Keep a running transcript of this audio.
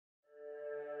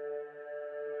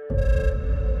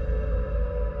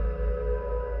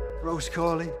Rose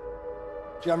Corley,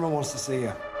 General wants to see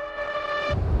you.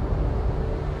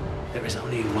 There is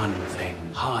only one thing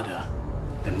harder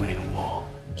than winning a war.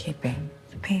 Keeping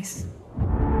the peace.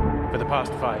 For the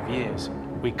past 5 years,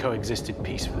 we coexisted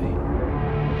peacefully.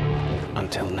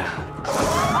 Until now.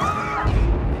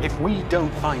 If we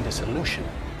don't find a solution,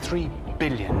 3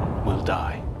 billion will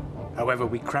die. However,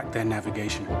 we crack their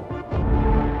navigation.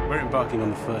 We're embarking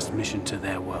on the first mission to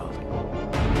their world.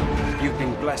 You've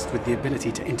been blessed with the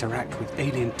ability to interact with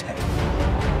alien tech.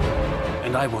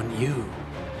 And I want you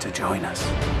to join us.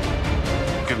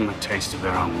 Give them a taste of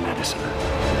their own medicine.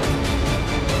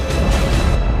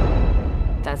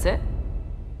 That's it?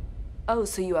 Oh,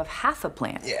 so you have half a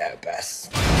plan? Yeah,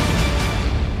 Bess.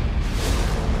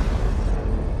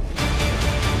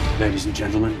 Ladies and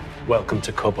gentlemen, welcome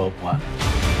to Cobalt 1.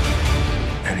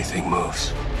 Anything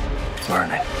moves.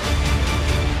 Learn it.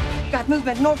 Got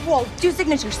movement, north wall, 2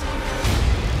 signatures.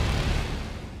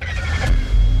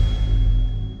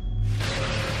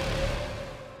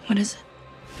 What is it?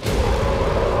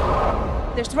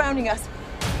 They're surrounding us.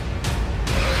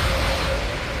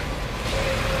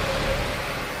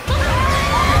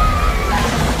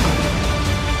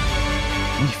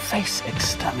 We face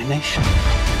extermination.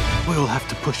 We will have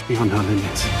to push beyond our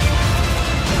limits.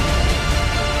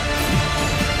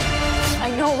 I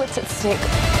know what's at stake.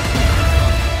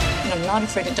 And I'm not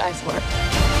afraid to die for it.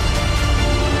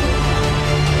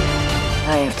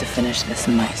 I have to finish this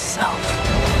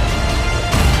myself.